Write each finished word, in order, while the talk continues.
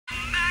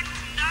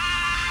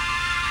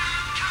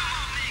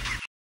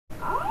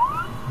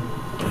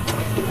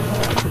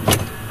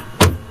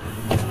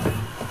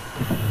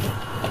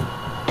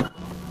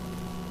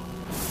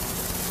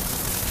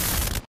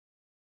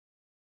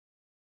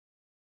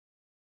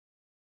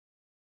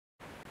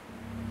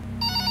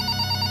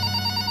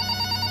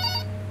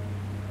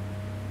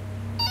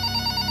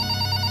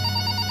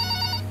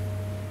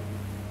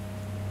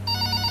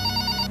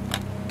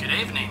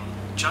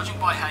judging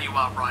by how you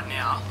are right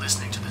now,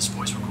 listening to this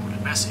voice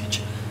recorded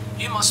message,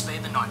 you must be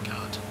the night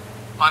guard.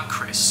 I'm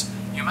Chris.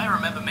 You may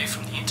remember me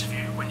from the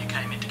interview when you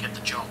came in to get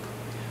the job,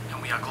 and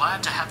we are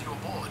glad to have you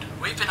aboard.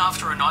 We've been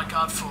after a night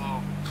guard for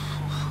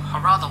a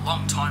rather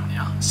long time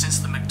now, since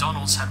the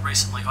McDonald's had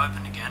recently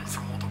opened again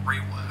from all the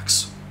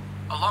reworks.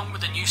 Along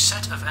with a new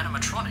set of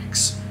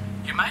animatronics,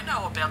 you may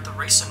know about the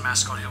recent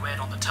mascot who aired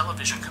on the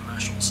television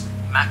commercials,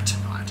 Mac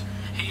Tonight.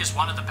 He is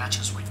one of the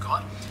batches we've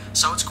got,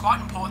 so it's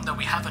quite important that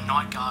we have a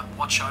night guard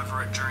watch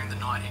over it during the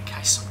night in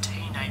case some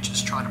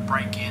teenagers try to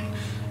break in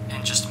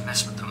and just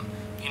mess with them.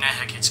 You know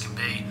how kids can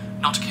be,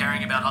 not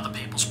caring about other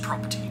people's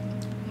property.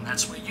 And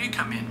that's where you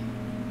come in.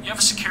 You have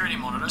a security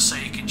monitor so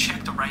you can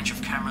check the range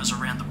of cameras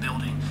around the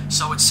building,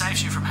 so it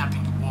saves you from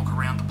having to walk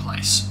around the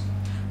place.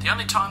 The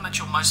only time that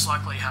you'll most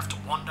likely have to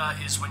wander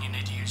is when you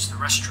need to use the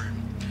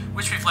restroom,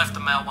 which we've left the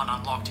male one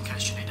unlocked in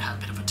case you need to have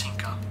a bit of a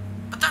tinker.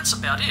 But that's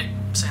about it.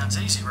 Sounds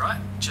easy, right?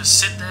 Just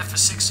sit there for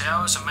 6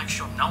 hours and make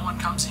sure no one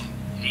comes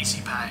in.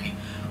 Easy pay.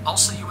 I'll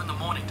see you in the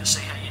morning to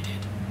see how you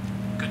did.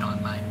 Good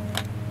night, mate.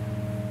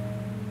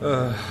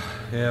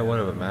 Yeah,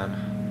 whatever,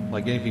 man.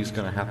 Like, anything's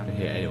gonna happen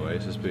here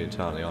anyways, let's be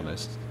entirely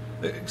honest.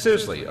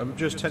 Seriously, I'm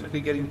just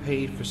technically getting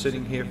paid for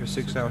sitting here for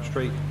 6 hours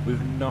straight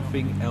with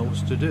nothing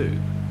else to do.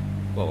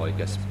 Well, I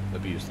guess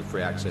abuse the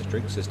free access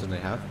drink system they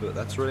have, but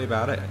that's really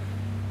about it.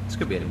 It's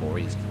gonna be any more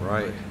easy,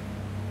 right?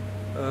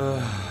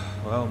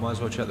 Well, might as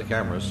well check the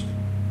cameras,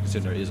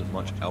 considering there isn't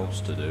much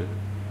else to do.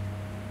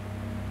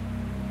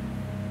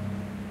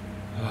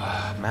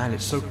 Man,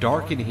 it's so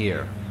dark in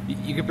here.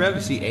 You can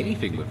barely see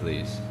anything with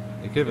these.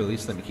 They could have at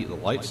least let me keep the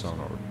lights on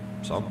or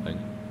something.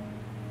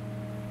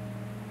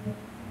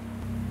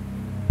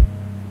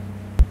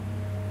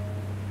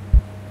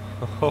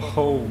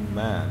 Oh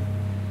man,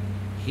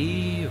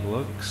 he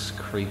looks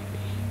creepy.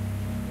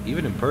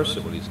 Even in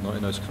person when he's not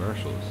in those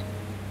commercials.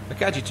 I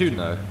catch you too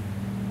now.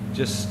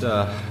 Just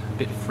a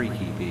bit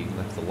freaky being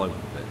left alone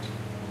a bit.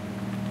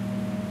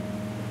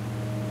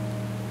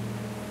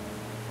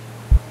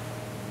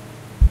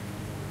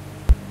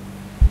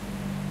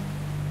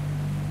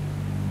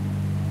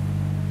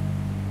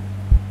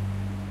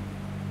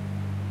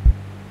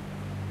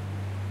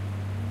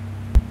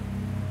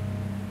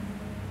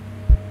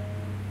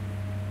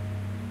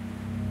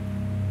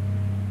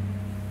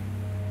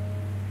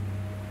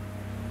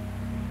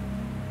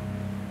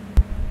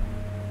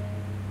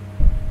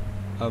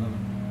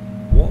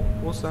 What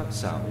was that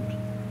sound?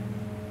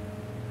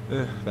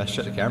 Best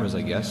check the cameras,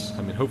 I guess.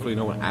 I mean, hopefully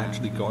no one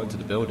actually got into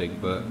the building,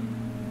 but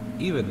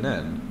even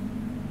then,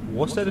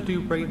 what's there to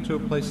do breaking into a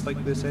place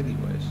like this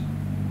anyways?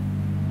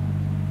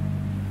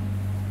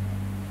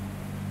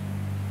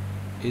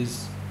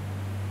 Is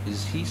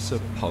he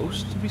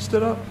supposed to be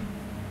stood up?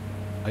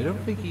 I don't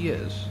think he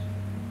is.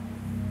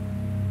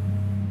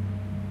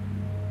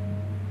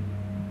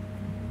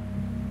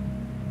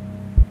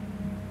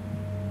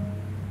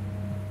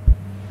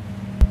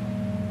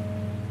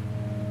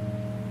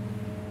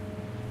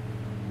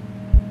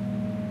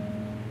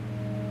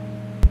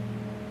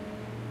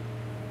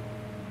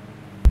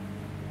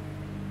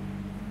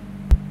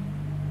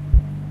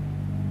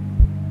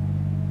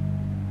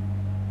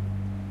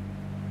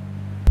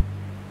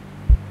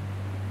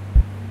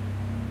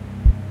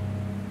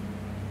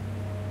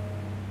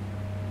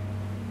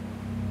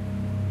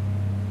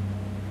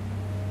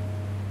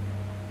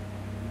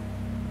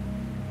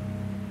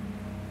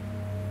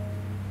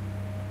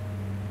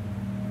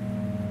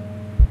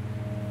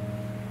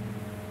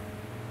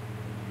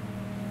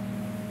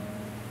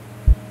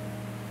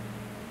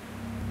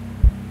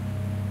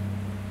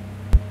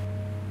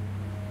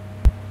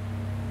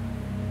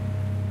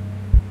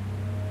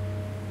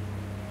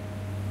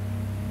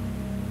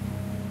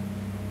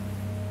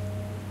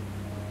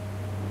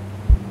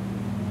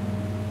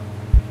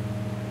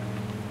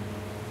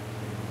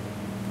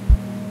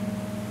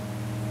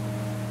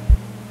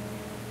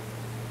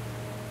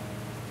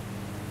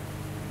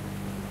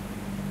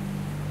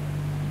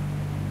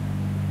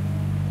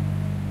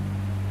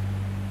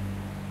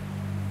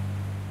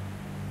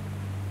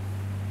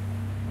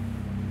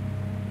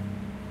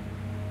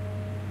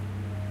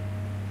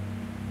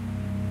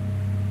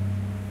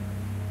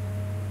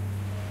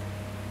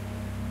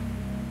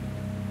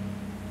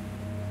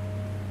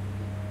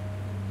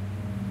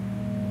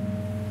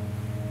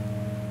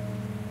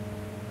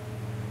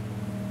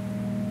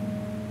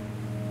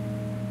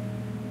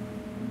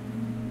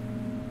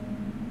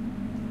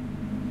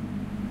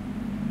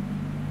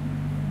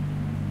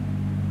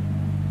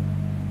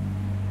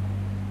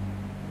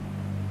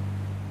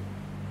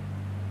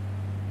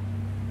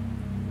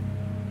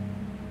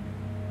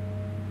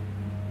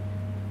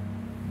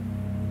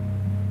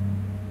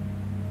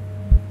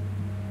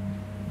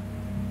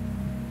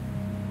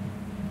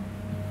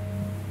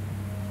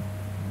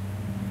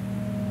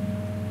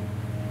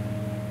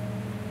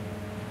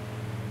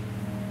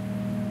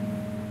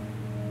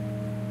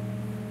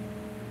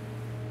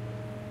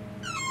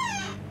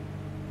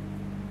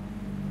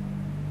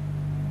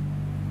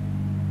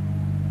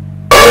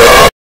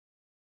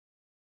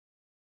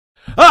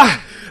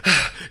 Ah!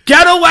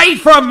 Get away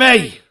from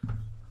me!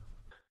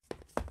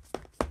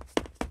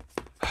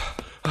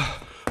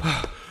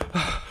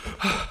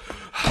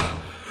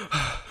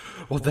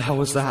 What the hell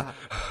was that?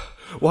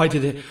 Why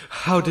did it?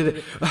 How did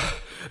it?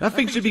 That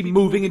thing should be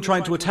moving and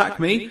trying to attack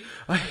me.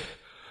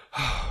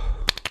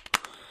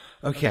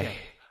 Okay,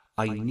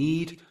 I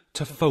need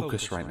to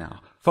focus right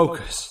now.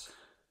 Focus.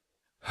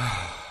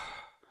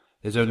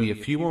 There's only a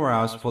few more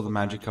hours before the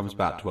magic comes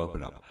back to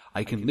open up.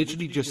 I can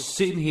literally just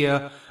sit in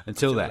here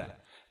until then.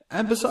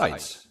 And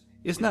besides,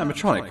 it's an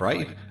animatronic,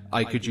 right?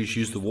 I could just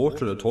use the water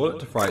in the toilet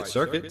to fry its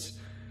circuits.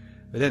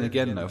 But then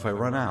again, though, if I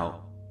run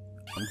out,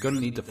 I'm going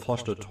to need to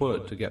flush the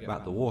toilet to get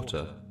back the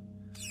water.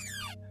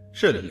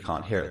 Surely he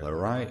can't hear it, though,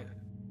 right?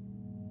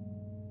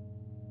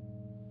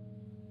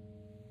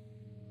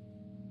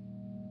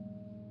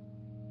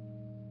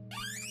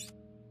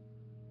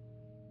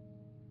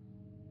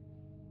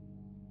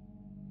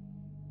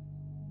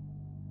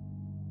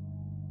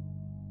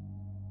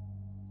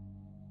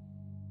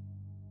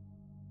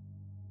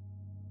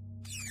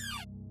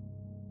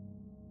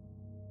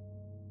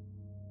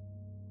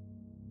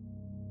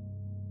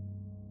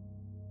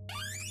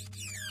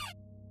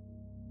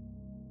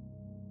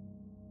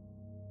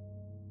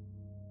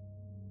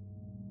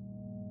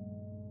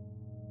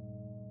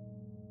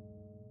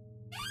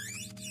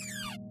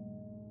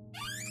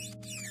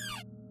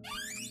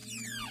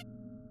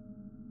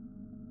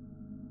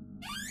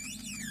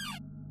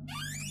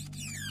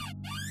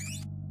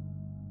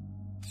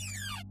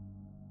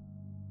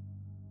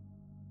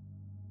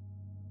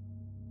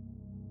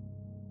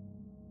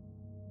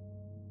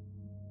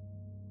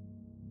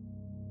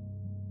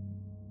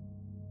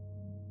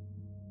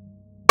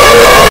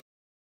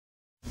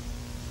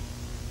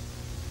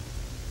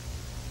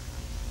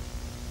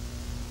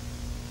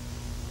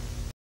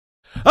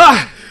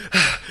 Ah!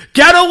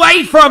 Get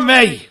away from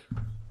me!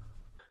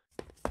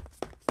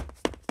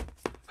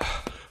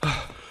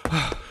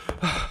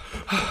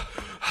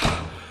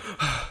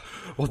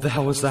 What the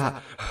hell was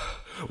that?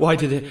 Why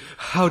did it?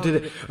 How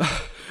did it?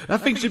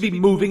 That thing should be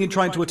moving and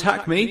trying to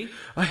attack me.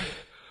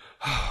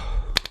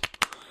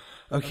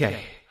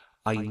 Okay,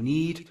 I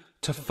need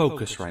to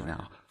focus right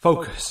now.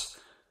 Focus.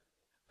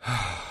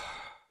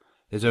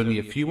 There's only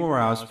a few more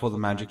hours before the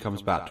magic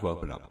comes back to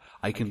open up.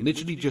 I can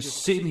literally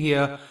just sit in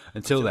here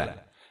until then.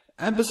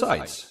 And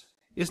besides,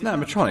 it's an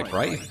animatronic,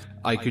 right?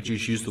 I could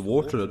just use the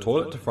water in the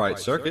toilet to fry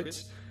its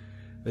circuits.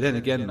 But then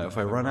again, though, if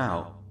I run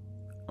out,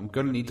 I'm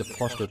going to need to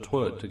flush the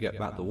toilet to get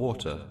back the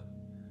water.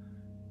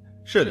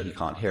 Surely he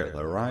can't hear it,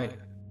 though, right?